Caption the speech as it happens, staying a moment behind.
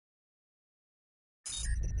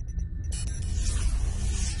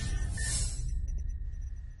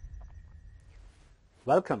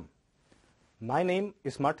Welcome. My name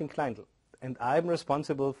is Martin Kleindl, and I'm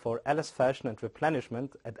responsible for Alice Fashion and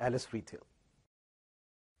Replenishment at Alice Retail.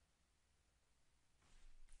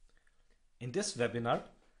 In this webinar,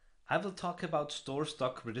 I will talk about store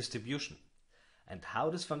stock redistribution and how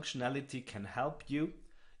this functionality can help you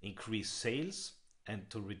increase sales and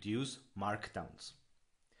to reduce markdowns.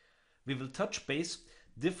 We will touch base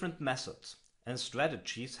different methods and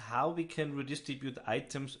strategies how we can redistribute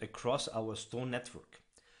items across our store network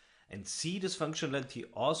and see this functionality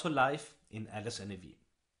also live in Alice NAV.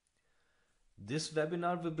 This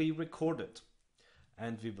webinar will be recorded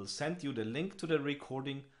and we will send you the link to the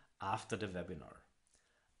recording after the webinar.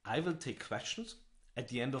 I will take questions at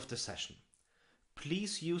the end of the session.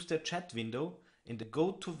 Please use the chat window in the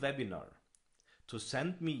GoToWebinar to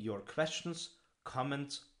send me your questions,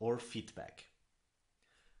 comments or feedback.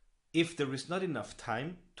 If there is not enough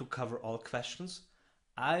time to cover all questions,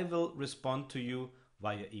 I will respond to you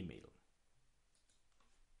via email.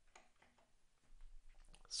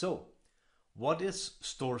 So, what is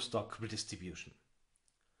store stock redistribution?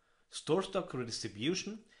 Store stock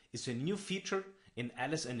redistribution is a new feature in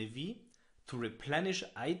Alice NAV to replenish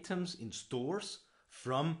items in stores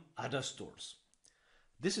from other stores.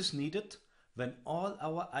 This is needed when all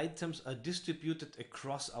our items are distributed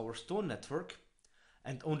across our store network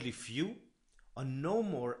and only few or no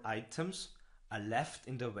more items are left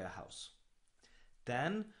in the warehouse.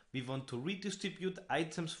 Then we want to redistribute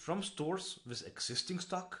items from stores with existing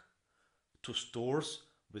stock to stores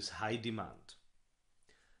with high demand.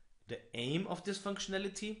 The aim of this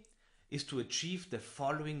functionality is to achieve the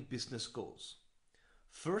following business goals.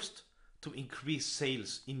 First, to increase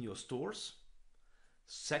sales in your stores.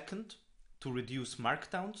 Second, to reduce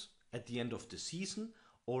markdowns at the end of the season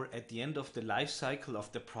or at the end of the life cycle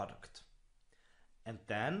of the product. And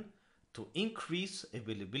then to increase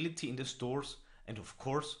availability in the stores and of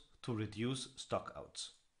course to reduce stockouts.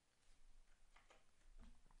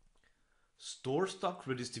 Store stock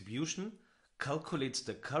redistribution calculates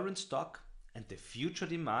the current stock and the future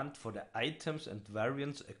demand for the items and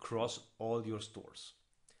variants across all your stores.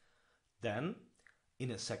 Then,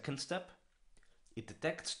 in a second step, it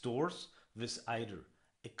detects stores with either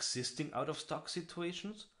existing out-of-stock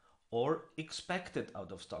situations or expected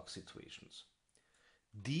out-of-stock situations.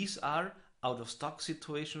 These are out-of-stock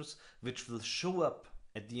situations which will show up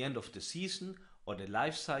at the end of the season or the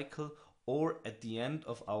life cycle or at the end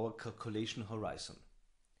of our calculation horizon.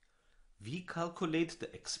 We calculate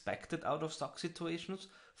the expected out-of-stock situations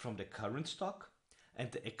from the current stock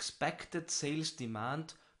and the expected sales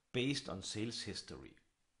demand based on sales history.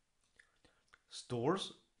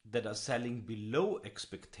 Stores that are selling below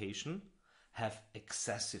expectation have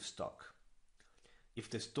excessive stock. If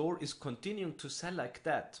the store is continuing to sell like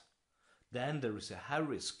that, then there is a high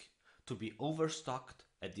risk to be overstocked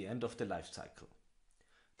at the end of the life cycle.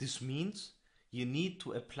 This means you need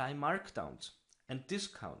to apply markdowns and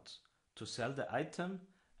discounts to sell the item,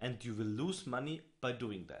 and you will lose money by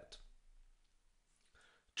doing that.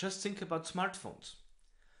 Just think about smartphones.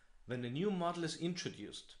 When a new model is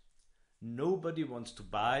introduced, nobody wants to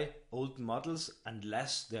buy old models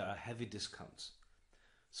unless there are heavy discounts.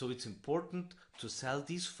 So it's important to sell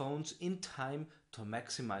these phones in time to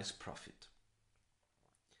maximize profit.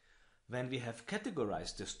 When we have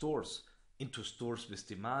categorized the stores into stores with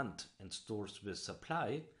demand and stores with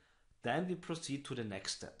supply, then we proceed to the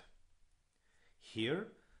next step. Here,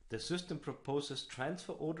 the system proposes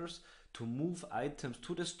transfer orders to move items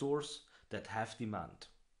to the stores that have demand.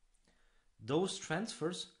 Those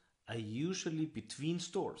transfers are usually between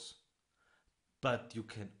stores, but you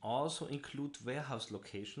can also include warehouse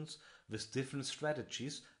locations with different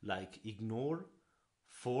strategies like ignore,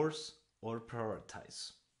 force, or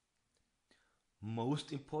prioritize.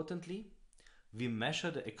 Most importantly, we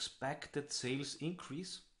measure the expected sales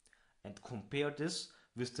increase and compare this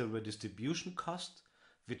with the redistribution cost,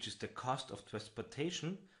 which is the cost of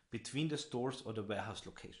transportation between the stores or the warehouse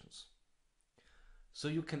locations. So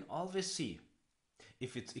you can always see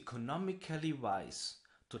if it's economically wise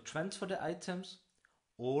to transfer the items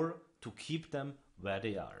or to keep them where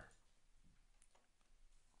they are.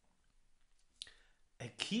 A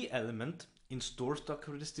key element in store stock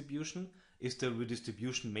redistribution is the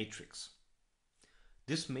redistribution matrix.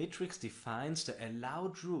 This matrix defines the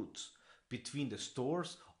allowed routes between the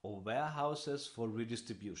stores or warehouses for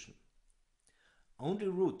redistribution. Only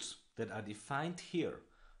routes that are defined here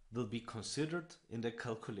will be considered in the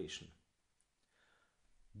calculation.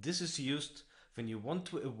 This is used when you want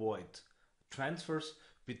to avoid transfers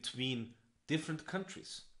between different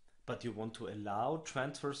countries, but you want to allow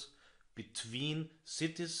transfers between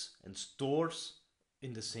cities and stores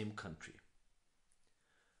in the same country.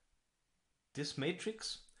 This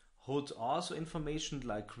matrix holds also information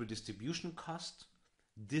like redistribution cost,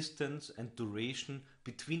 distance and duration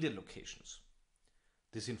between the locations.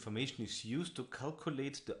 This information is used to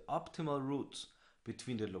calculate the optimal routes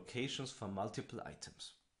between the locations for multiple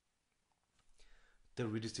items. The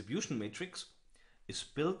redistribution matrix is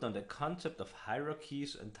built on the concept of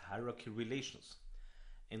hierarchies and hierarchy relations,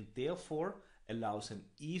 and therefore allows an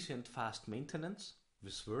easy and fast maintenance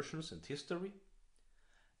with versions and history,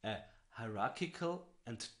 a hierarchical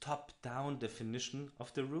and top-down definition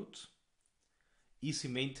of the route, easy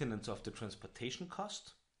maintenance of the transportation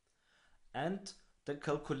cost, and the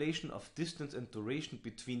calculation of distance and duration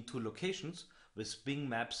between two locations with Bing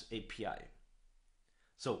Maps API.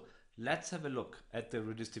 So let's have a look at the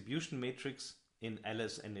redistribution matrix in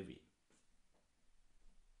LS-NAV.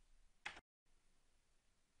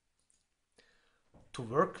 To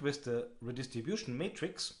work with the redistribution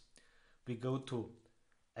matrix, we go to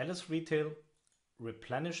LS Retail,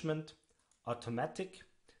 Replenishment, Automatic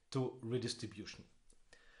to Redistribution.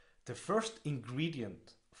 The first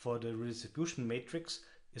ingredient for the redistribution matrix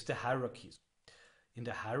is the hierarchies. In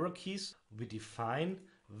the hierarchies, we define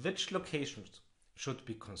which locations should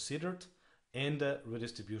be considered in the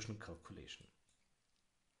redistribution calculation.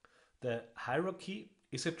 The hierarchy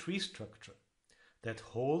is a tree structure that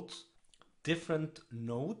holds different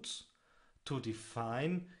nodes to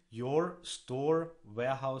define your store,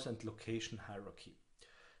 warehouse and location hierarchy.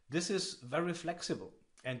 This is very flexible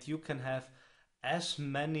and you can have as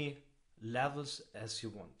many levels as you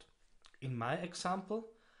want. In my example,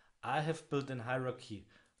 I have built a hierarchy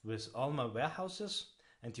with all my warehouses,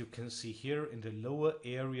 and you can see here in the lower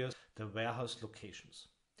areas the warehouse locations.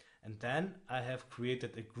 And then I have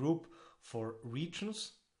created a group for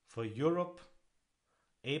regions, for Europe,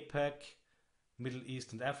 APAC, Middle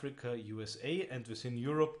East and Africa, USA, and within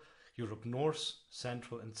Europe, Europe North,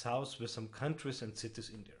 Central and South, with some countries and cities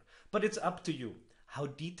in there. But it's up to you how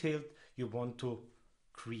detailed you want to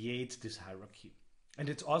create this hierarchy. And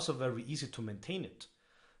it's also very easy to maintain it.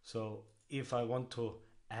 So if I want to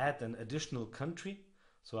add an additional country,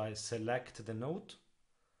 so I select the node,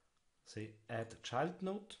 say add child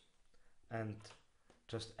node, and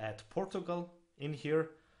just add Portugal in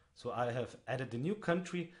here. So I have added a new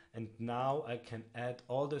country, and now I can add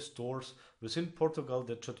all the stores within Portugal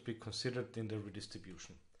that should be considered in the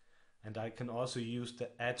redistribution. And I can also use the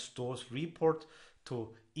add stores report to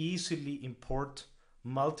easily import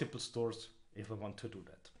multiple stores if I want to do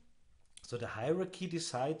that. So the hierarchy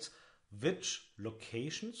decides which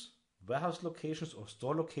locations, warehouse locations or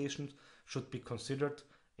store locations, should be considered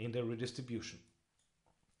in the redistribution.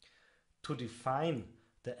 To define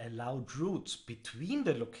the allowed routes between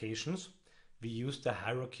the locations, we use the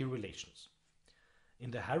hierarchy relations.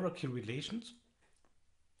 In the hierarchy relations,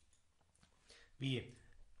 we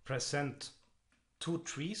present two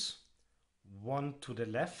trees, one to the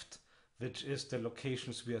left, which is the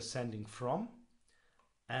locations we are sending from,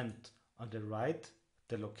 and on the right,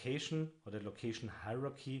 the location or the location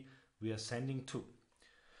hierarchy we are sending to.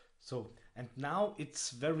 So, and now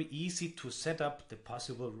it's very easy to set up the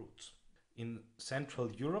possible routes. In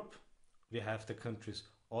Central Europe, we have the countries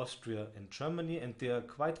Austria and Germany, and they are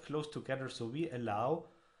quite close together, so we allow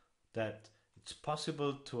that it's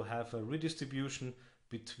possible to have a redistribution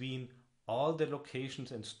between all the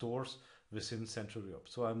locations and stores within Central Europe.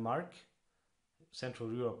 So I mark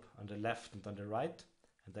Central Europe on the left and on the right,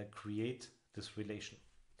 and I create this relation.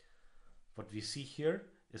 What we see here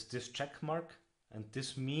is this check mark, and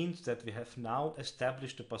this means that we have now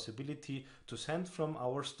established the possibility to send from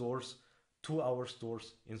our stores to our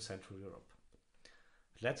stores in Central Europe.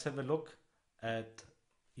 Let's have a look at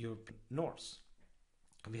Europe North.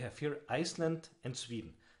 We have here Iceland and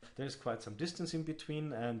Sweden. There is quite some distance in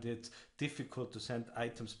between, and it's difficult to send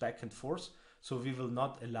items back and forth, so we will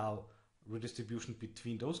not allow redistribution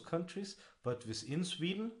between those countries, but within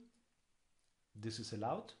Sweden this is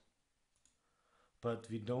allowed, but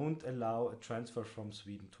we don't allow a transfer from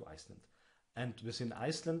Sweden to Iceland. And within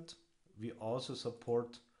Iceland we also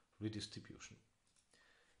support redistribution.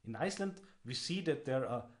 In Iceland we see that there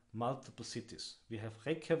are multiple cities. We have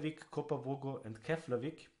Reykjavik, Kópavogur and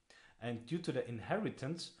Keflavik, and due to the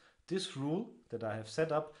inheritance, this rule that I have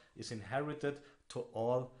set up is inherited to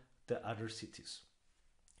all the other cities.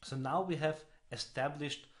 So now we have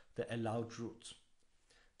established the allowed routes.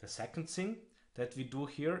 The second thing that we do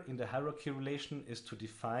here in the hierarchy relation is to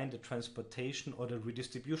define the transportation or the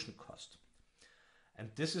redistribution cost. And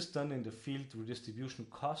this is done in the field redistribution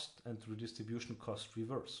cost and redistribution cost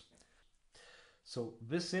reverse. So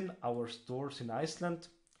within our stores in Iceland,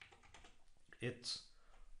 it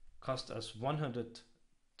cost us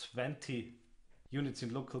 120 units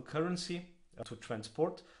in local currency to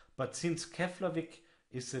transport. But since Keflavik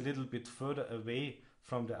is a little bit further away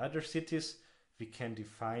from the other cities, we can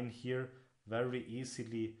define here very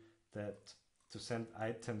easily that to send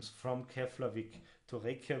items from Keflavik to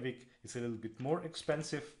Reykjavik is a little bit more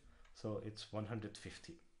expensive, so it's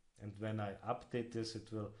 150. And when I update this,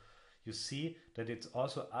 you see that it's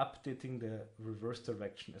also updating the reverse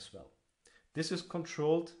direction as well. This is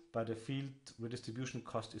controlled by the field redistribution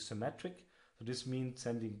cost is symmetric, so this means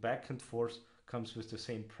sending back and forth comes with the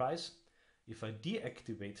same price. If I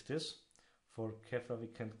deactivate this for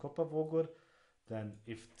Keflavik and Kopavogur, then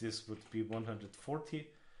if this would be 140,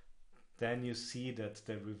 then you see that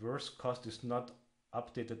the reverse cost is not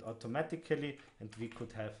updated automatically and we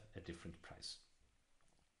could have a different price.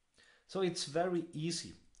 So it's very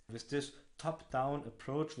easy with this top-down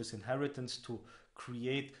approach with inheritance to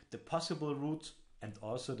create the possible routes and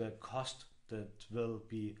also the cost that will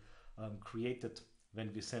be created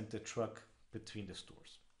when we send the truck between the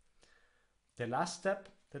stores. The last step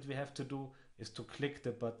that we have to do is to click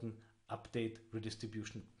the button Update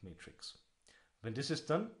Redistribution Matrix. When this is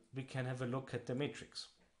done, we can have a look at the matrix.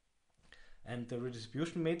 And the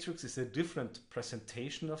redistribution matrix is a different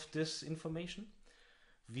presentation of this information.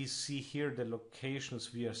 We see here the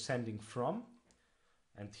locations we are sending from,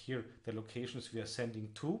 and here the locations we are sending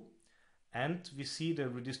to, and we see the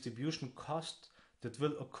redistribution cost that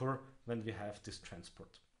will occur when we have this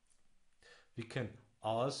transport. We can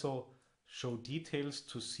also show details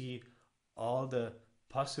to see all the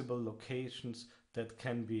possible locations that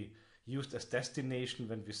can be used as destination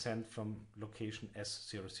when we send from location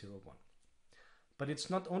S001. But it's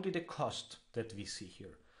not only the cost that we see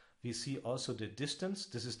here. We see also the distance.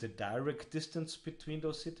 This is the direct distance between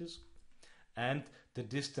those cities, and the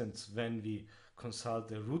distance when we consult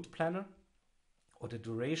the route planner, or the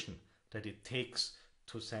duration that it takes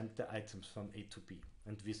to send the items from A to B.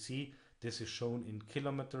 And we see this is shown in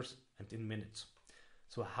kilometers and in minutes.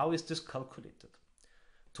 So how is this calculated?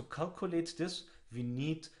 To calculate this, we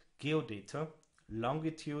need geodata,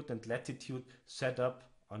 longitude and latitude set up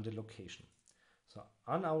on the location. So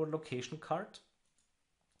on our location card,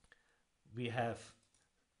 we have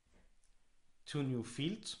two new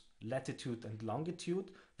fields, latitude and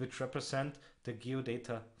longitude, which represent the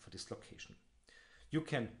geodata for this location. You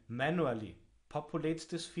can manually populate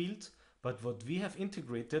this field, but what we have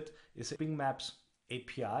integrated is a Bing Maps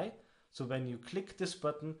API. So when you click this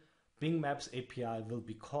button, Bing Maps API will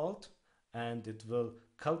be called and it will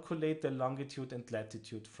calculate the longitude and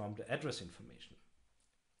latitude from the address information.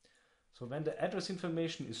 So when the address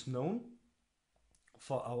information is known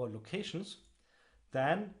for our locations,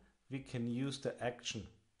 then we can use the action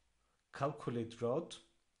calculate route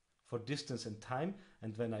for distance and time,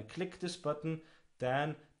 and when I click this button,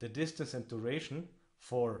 then the distance and duration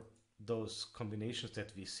for those combinations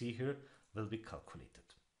that we see here will be calculated.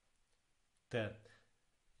 The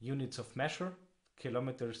units of measure,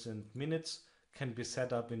 kilometers and minutes, can be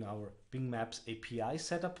set up in our Bing Maps API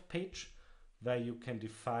setup page, where you can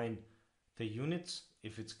define the units,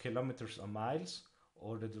 if it's kilometers or miles,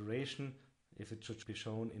 or the duration, if it should be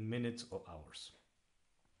shown in minutes or hours.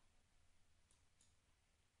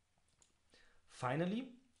 Finally,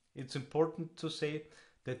 it's important to say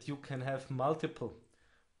that you can have multiple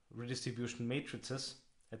redistribution matrices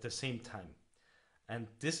at the same time. And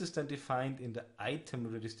this is then defined in the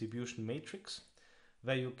item redistribution matrix,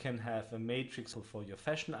 where you can have a matrix for your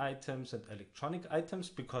fashion items and electronic items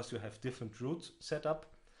because you have different routes set up,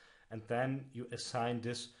 and then you assign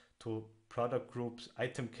this to product groups,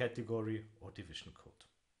 item category, or division code.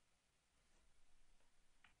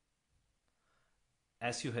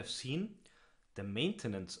 As you have seen, the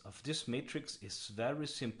maintenance of this matrix is very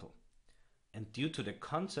simple, and due to the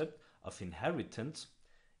concept of inheritance,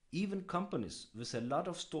 even companies with a lot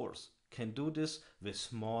of stores can do this with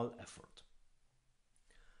small effort.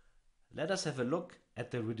 Let us have a look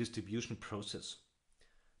at the redistribution process.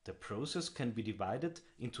 The process can be divided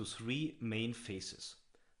into three main phases: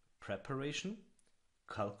 preparation,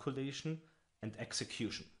 calculation, and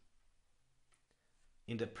execution.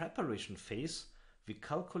 In the preparation phase, we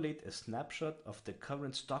calculate a snapshot of the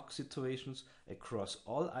current stock situations across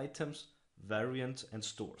all items, variants, and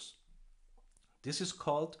stores. This is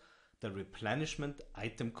called the replenishment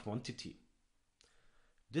item quantity.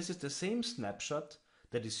 This is the same snapshot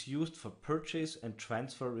that is used for purchase and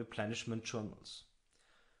transfer replenishment journals.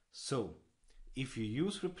 So, if you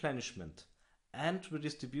use replenishment and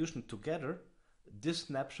redistribution together, this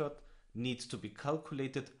snapshot needs to be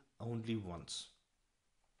calculated only once.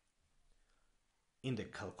 In the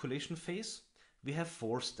calculation phase, we have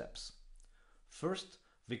 4 steps. First,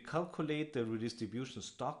 we calculate the redistribution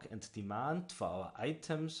stock and demand for our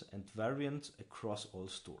items and variants across all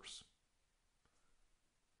stores.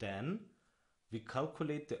 Then we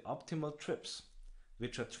calculate the optimal trips,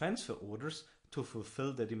 which are transfer orders to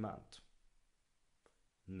fulfill the demand.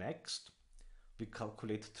 Next, we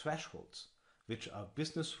calculate thresholds, which are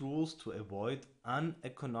business rules to avoid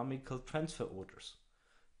uneconomical transfer orders.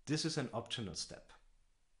 This is an optional step.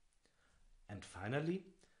 And finally,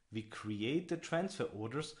 we create the transfer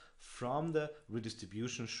orders from the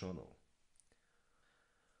redistribution journal.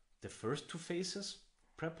 The first two phases,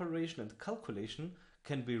 preparation and calculation,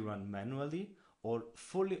 can be run manually or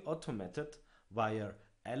fully automated via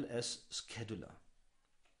LS Scheduler.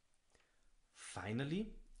 Finally,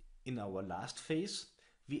 in our last phase,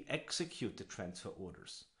 we execute the transfer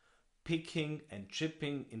orders, picking and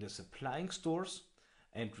shipping in the supplying stores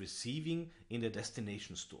and receiving in the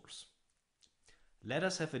destination stores. Let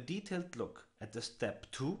us have a detailed look at the step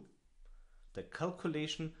 2, the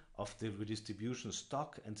calculation of the redistribution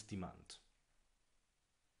stock and demand.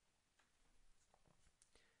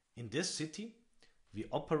 In this city, we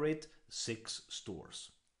operate 6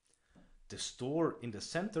 stores. The store in the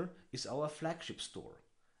center is our flagship store,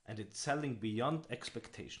 and it's selling beyond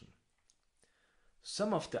expectation.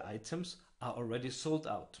 Some of the items are already sold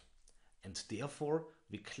out, and therefore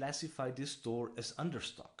we classify this store as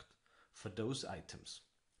understocked for those items.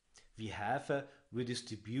 We have a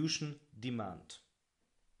redistribution demand.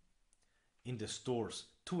 In the stores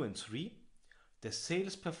 2 and 3, the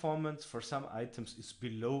sales performance for some items is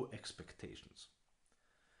below expectations.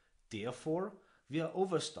 Therefore, we are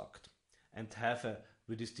overstocked and have a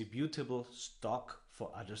redistributable stock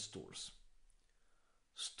for other stores.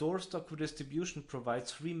 Store stock redistribution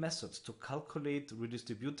provides 3 methods to calculate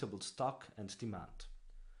redistributable stock and demand.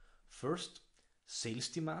 First, sales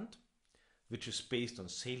demand, which is based on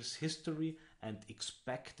sales history and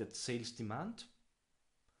expected sales demand.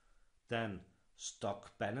 Then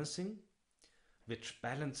stock balancing, which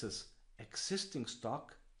balances existing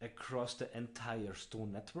stock across the entire store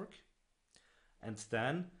network. And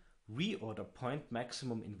then reorder point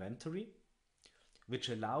maximum inventory, which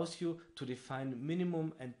allows you to define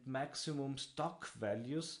minimum and maximum stock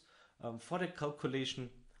values for the calculation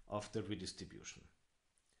of the redistribution.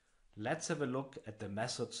 Let's have a look at the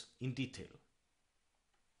methods in detail.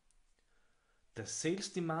 The sales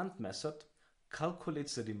demand method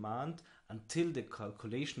calculates the demand until the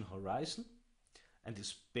calculation horizon and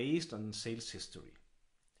is based on sales history.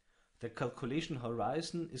 The calculation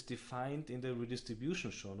horizon is defined in the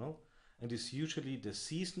redistribution journal and is usually the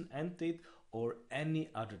season end date or any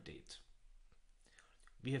other date.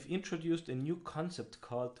 We have introduced a new concept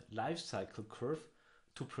called Lifecycle Curve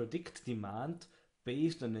to predict demand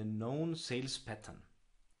based on a known sales pattern.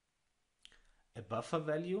 A buffer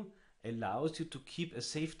value allows you to keep a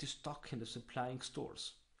safety stock in the supplying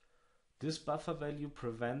stores. This buffer value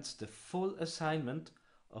prevents the full assignment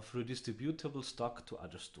of redistributable stock to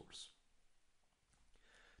other stores.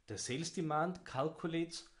 The sales demand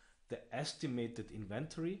calculates the estimated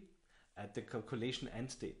inventory at the calculation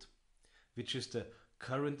end date, which is the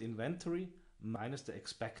current inventory minus the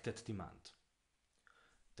expected demand.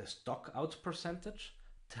 The stock out percentage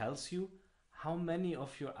tells you how many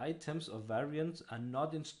of your items or variants are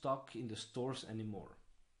not in stock in the stores anymore.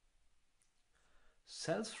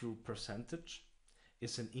 Sell-through percentage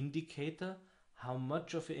is an indicator how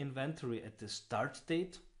much of your inventory at the start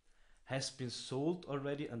date has been sold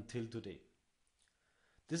already until today.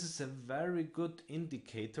 This is a very good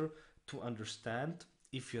indicator to understand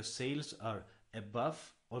if your sales are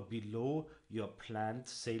above or below your planned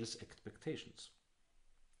sales expectations.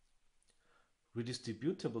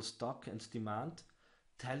 Redistributable stock and demand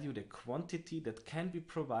tell you the quantity that can be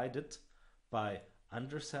provided by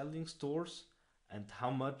underselling stores and how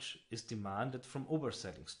much is demanded from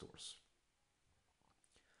overselling stores.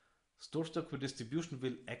 Store stock redistribution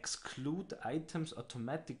will exclude items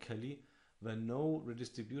automatically when no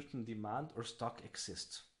redistribution demand or stock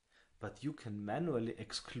exists, but you can manually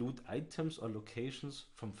exclude items or locations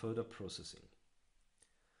from further processing.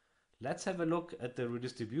 Let's have a look at the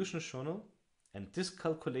redistribution journal and this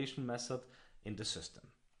calculation method in the system.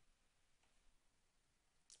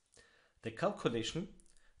 The calculation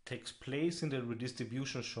takes place in the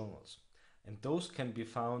redistribution journals, and those can be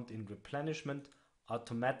found in replenishment,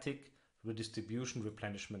 automatic redistribution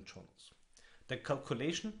replenishment journals. The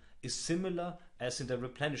calculation is similar as in the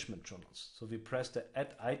replenishment journals. So we press the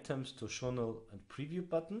Add Items to Journal and Preview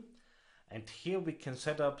button, and here we can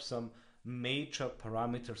set up some major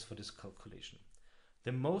parameters for this calculation.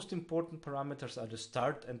 The most important parameters are the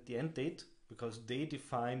start and the end date, because they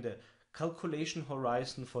define the calculation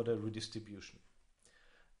horizon for the redistribution.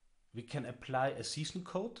 we can apply a season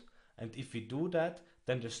code, and if we do that,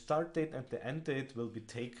 then the start date and the end date will be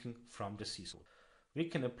taken from the season. We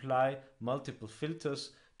can apply multiple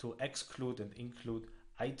filters to exclude and include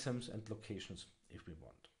items and locations if we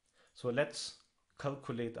want. So let's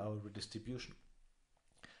calculate our redistribution.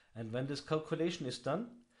 And when this calculation is done,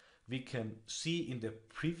 we can see in the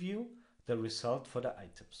preview the result for the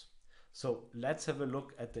items. So let's have a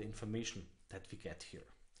look at the information that we get here.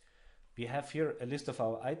 We have here a list of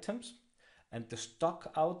our items, and the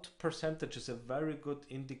stock out percentage is a very good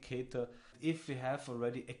indicator if we have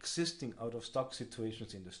already existing out of stock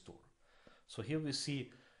situations in the store. So here we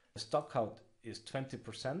see the stock out is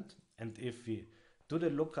 20%, and if we do the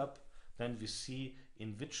lookup, then we see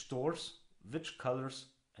in which stores, which colors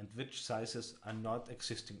and which sizes are not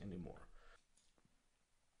existing anymore.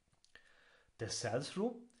 The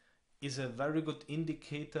sell-through is a very good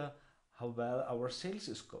indicator how well our sales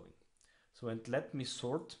is going. So, and let me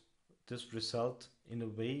sort this result in a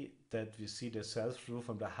way that we see the sell-through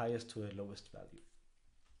from the highest to the lowest value.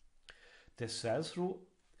 The sell-through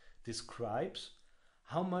describes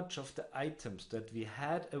how much of the items that we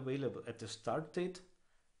had available at the start date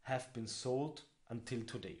have been sold until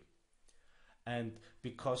today. And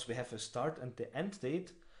because we have a start and the end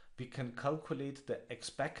date, we can calculate the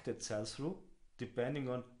expected sell-through depending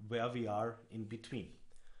on where we are in between.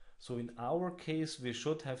 So in our case, we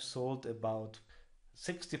should have sold about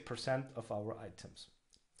 60% of our items.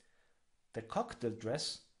 The cocktail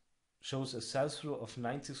dress shows a sell-through of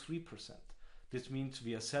 93%. This means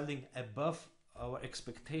we are selling above our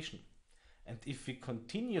expectation. And if we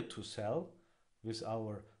continue to sell with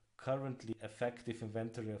our currently effective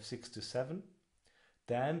inventory of 67,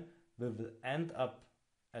 then we will end up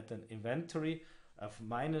at an inventory of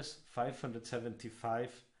minus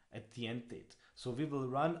 575 at the end date. So we will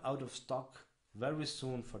run out of stock very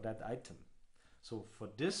soon for that item. So for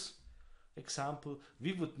this example,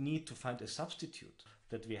 we would need to find a substitute,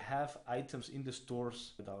 that we have items in the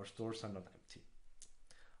stores, that our stores are not empty.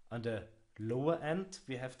 On the lower end,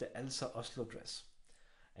 we have the Elsa Oslo dress.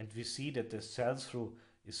 And we see that the sell-through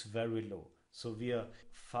is very low. So we are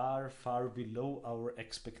far, far below our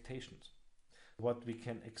expectations. What we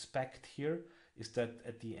can expect here is that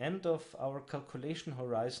at the end of our calculation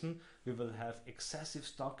horizon, we will have excessive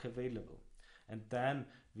stock available. And then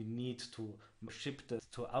we need to ship that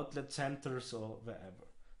to outlet centers or wherever.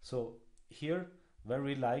 So here,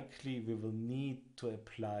 very likely we will need to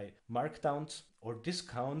apply markdowns or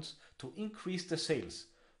discounts to increase the sales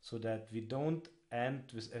so that we don't end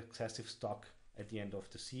with excessive stock at the end of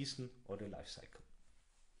the season or the life cycle.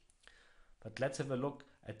 But let's have a look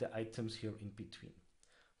at the items here in between.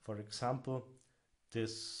 For example,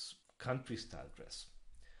 this country style dress.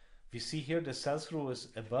 We see here the sell-through is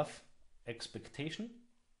above expectation.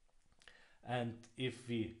 And if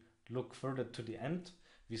we look further to the end,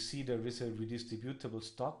 we see there is a redistributable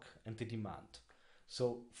stock and the demand.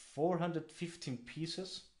 So 415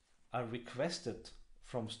 pieces are requested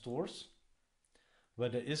from stores where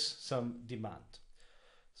there is some demand.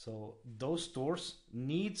 So those stores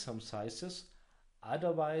need some sizes,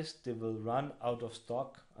 otherwise they will run out of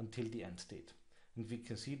stock until the end date. And we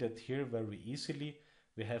can see that here very easily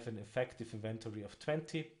we have an effective inventory of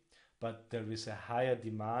 20, but there is a higher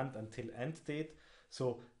demand until end date,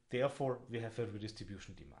 so therefore we have a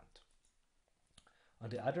redistribution demand. On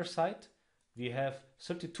the other side, we have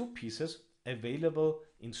 32 pieces available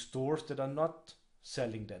in stores that are not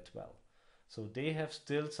selling that well. So they have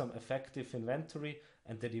still some effective inventory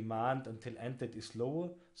and the demand until end date is lower,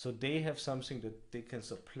 so they have something that they can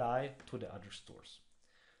supply to the other stores.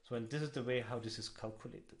 So, and this is the way how this is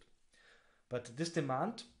calculated. But this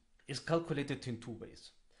demand is calculated in two ways.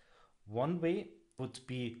 One way would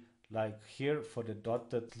be like here for the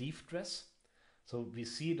dotted leaf dress. So we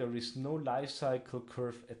see there is no life cycle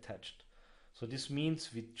curve attached. So this means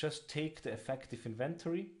we just take the effective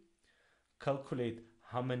inventory, calculate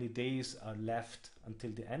how many days are left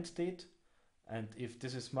until the end date, and if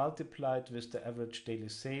this is multiplied with the average daily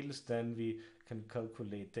sales, then we can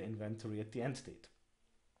calculate the inventory at the end date.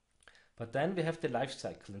 But then we have the life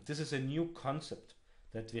cycle, and this is a new concept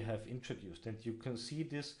that we have introduced, and you can see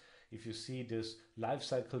this if you see this life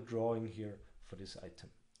cycle drawing here for this item.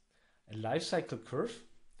 A life cycle curve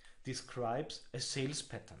describes a sales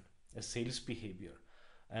pattern, a sales behavior,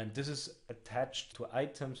 and this is attached to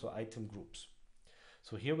items or item groups.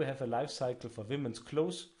 So here we have a life cycle for women's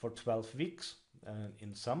clothes for 12 weeks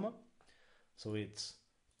in summer. So it's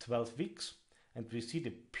 12 weeks, and we see the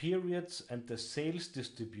periods and the sales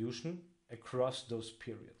distribution across those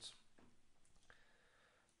periods.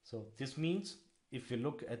 So this means if you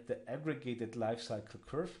look at the aggregated life cycle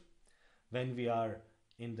curve, when we are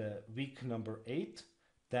in the week number 8,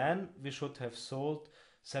 then we should have sold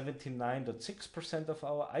 79.6% of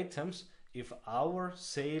our items if our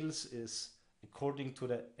sales is according to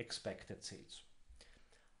the expected sales.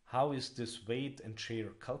 How is this weight and share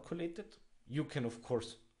calculated? You can of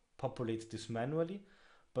course populate this manually,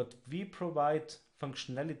 but we provide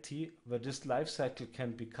functionality where this life cycle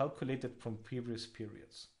can be calculated from previous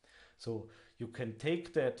periods. So you can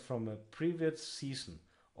take that from a previous season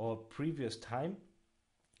or previous time,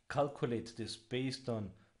 calculate this based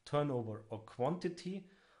on turnover or quantity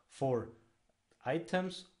for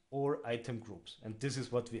items or item groups. And this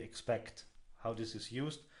is what we expect, how this is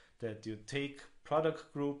used, that you take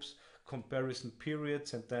product groups, comparison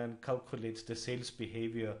periods, and then calculate the sales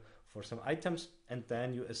behavior for some items, and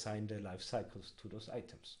then you assign the life cycles to those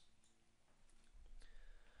items.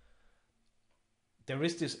 There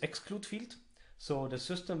is this exclude field, so the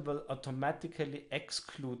system will automatically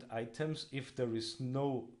exclude items if there is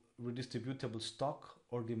no redistributable stock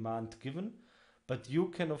or demand given, but you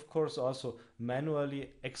can of course also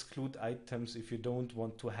manually exclude items if you don't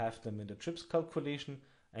want to have them in the trips calculation,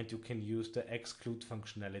 and you can use the exclude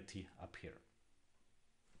functionality up here.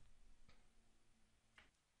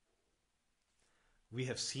 We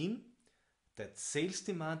have seen that sales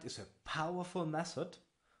demand is a powerful method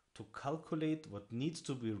to calculate what needs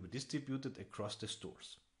to be redistributed across the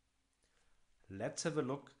stores. Let's have a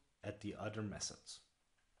look at the other methods.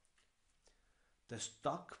 The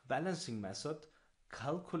stock balancing method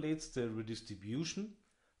calculates the redistribution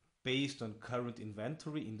based on current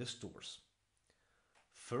inventory in the stores.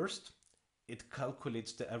 First, it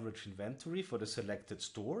calculates the average inventory for the selected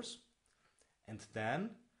stores, and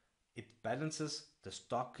then it balances the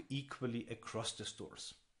stock equally across the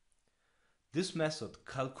stores. This method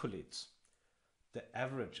calculates the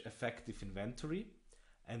average effective inventory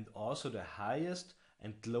and also the highest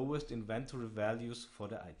and lowest inventory values for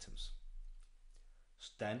the items.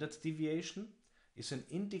 Standard deviation is an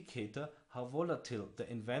indicator how volatile the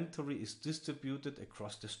inventory is distributed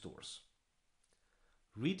across the stores.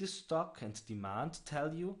 Restock and demand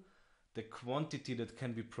tell you the quantity that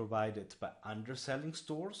can be provided by underselling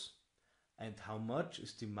stores and how much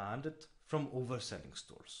is demanded from overselling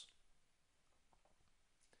stores.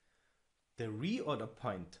 The reorder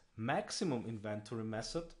point maximum inventory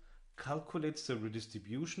method calculates the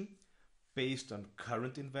redistribution based on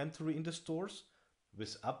current inventory in the stores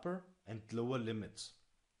with upper and lower limits.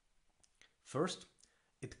 First,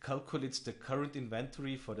 it calculates the current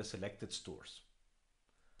inventory for the selected stores.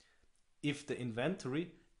 If the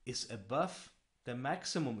inventory is above the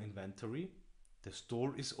maximum inventory, the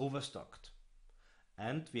store is overstocked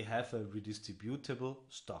and we have a redistributable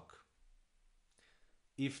stock.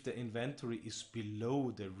 If the inventory is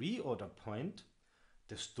below the reorder point,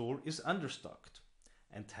 the store is understocked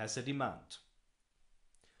and has a demand.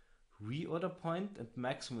 Reorder point and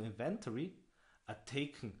maximum inventory are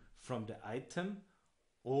taken from the item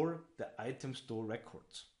or the item store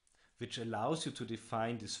records, which allows you to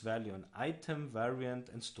define this value on item, variant,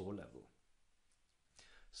 and store level.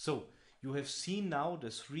 So you have seen now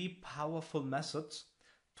the 3 powerful methods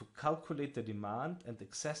to calculate the demand and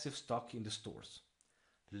excessive stock in the stores.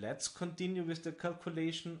 Let's continue with the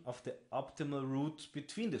calculation of the optimal route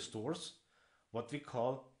between the stores, what we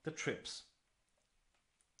call the trips.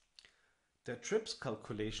 The trips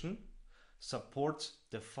calculation supports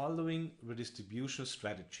the following redistribution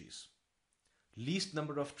strategies. Least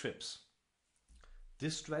number of trips.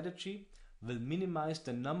 This strategy will minimize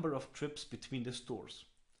the number of trips between the stores.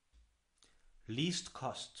 Least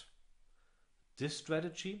cost. This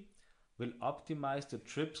strategy will optimize the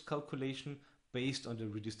trips calculation based on the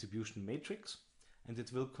redistribution matrix, and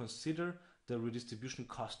it will consider the redistribution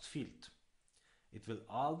cost field. It will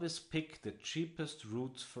always pick the cheapest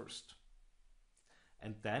routes first.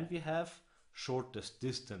 And then we have shortest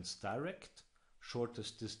distance direct,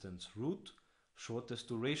 shortest distance route, shortest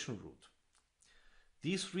duration route.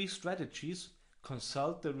 These 3 strategies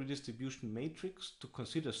consult the redistribution matrix to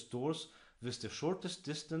consider stores with the shortest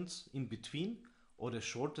distance in between or the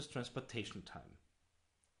shortest transportation time.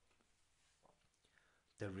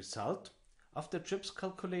 The result of the trips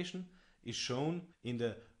calculation is shown in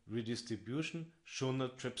the redistribution journal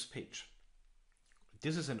trips page.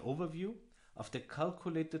 This is an overview of the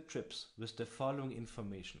calculated trips with the following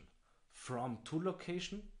information: from to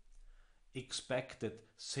location, expected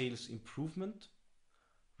sales improvement,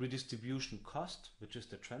 redistribution cost, which is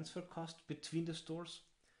the transfer cost between the stores,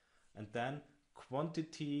 and then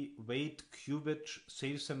quantity, weight, cubage,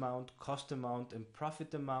 sales amount, cost amount, and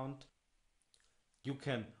profit amount. You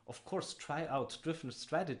can, of course, try out different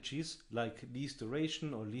strategies like least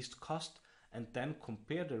duration or least cost and then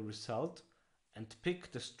compare the result and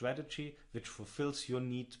pick the strategy which fulfills your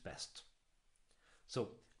need best. So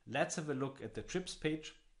let's have a look at the trips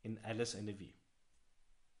page in LSNAV.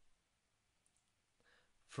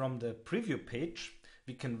 From the preview page,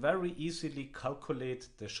 we can very easily calculate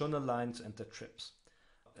the journal lines and the trips.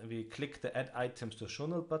 We click the Add Items to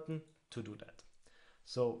Journal button to do that.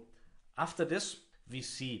 So after this, we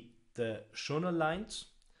see the journal lines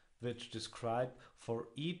which describe for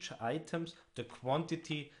each item the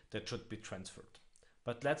quantity that should be transferred.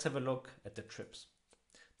 But let's have a look at the trips.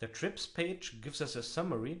 The trips page gives us a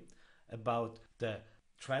summary about the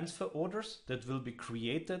transfer orders that will be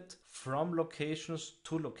created from locations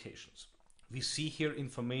to locations. We see here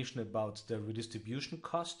information about the redistribution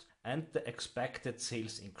cost and the expected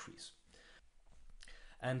sales increase.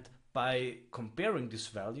 And by comparing these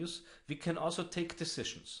values, we can also take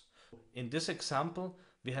decisions. In this example,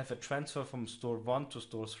 we have a transfer from store 1 to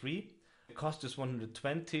store 3. The cost is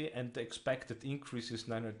 120 and the expected increase is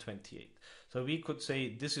 928. So we could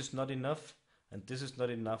say this is not enough and this is not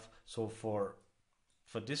enough. So for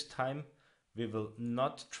this time, we will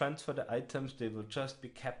not transfer the items. They will just be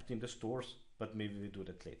kept in the stores, but maybe we do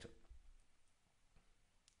that later.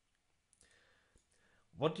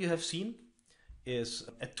 What you have seen is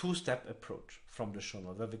a two-step approach from the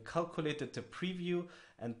journal, where we calculated the preview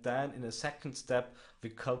and then in a second step we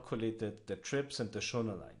calculated the trips and the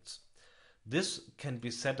journal lines. This can be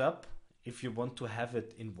set up if you want to have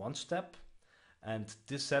it in one step, and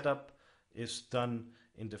this setup is done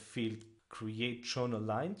in the field Create Journal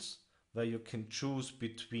Lines, where you can choose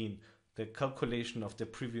between the calculation of the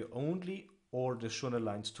preview only or the journal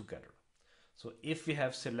lines together. So if we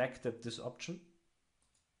have selected this option,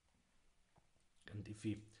 and if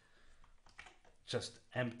we just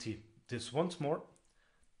empty this once more,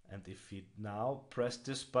 and if we now press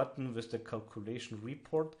this button with the calculation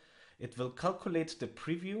report, it will calculate the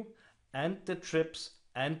preview and the trips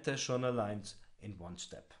and the journal lines in one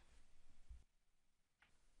step.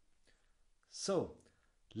 So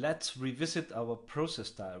let's revisit our process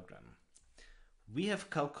diagram. We have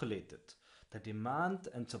calculated the demand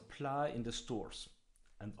and supply in the stores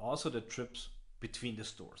and also the trips between the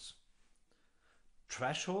stores.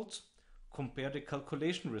 Thresholds compare the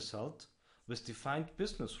calculation result with defined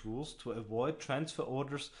business rules to avoid transfer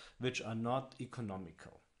orders which are not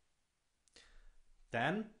economical.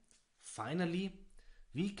 Then, finally,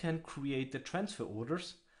 we can create the transfer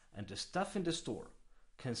orders, and the staff in the store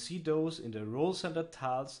can see those in the role center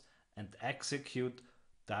tiles and execute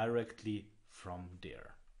directly from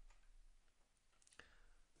there.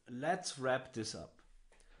 Let's wrap this up.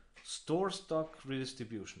 Store stock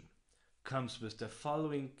redistribution comes with the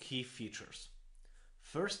following key features.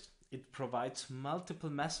 First, it provides multiple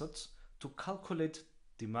methods to calculate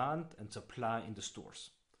demand and supply in the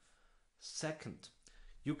stores. Second,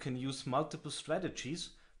 you can use multiple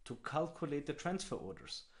strategies to calculate the transfer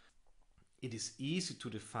orders. It is easy to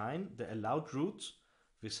define the allowed routes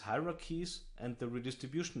with hierarchies and the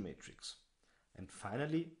redistribution matrix. And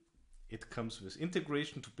finally, it comes with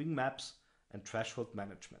integration to Bing Maps and threshold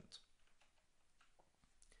management.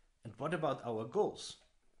 And what about our goals?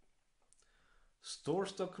 Store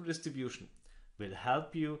stock redistribution will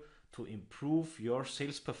help you to improve your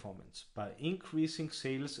sales performance by increasing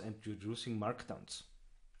sales and reducing markdowns.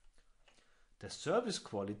 The service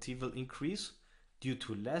quality will increase due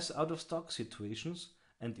to less out-of-stock situations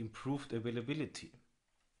and improved availability.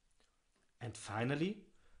 And finally,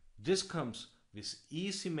 this comes with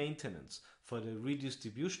easy maintenance for the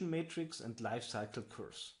redistribution matrix and lifecycle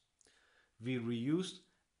curves. We reused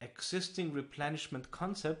existing replenishment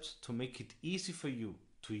concepts to make it easy for you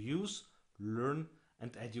to use, learn,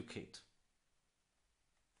 and educate.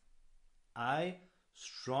 I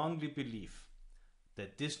strongly believe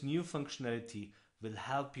that this new functionality will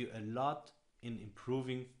help you a lot in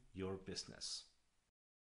improving your business.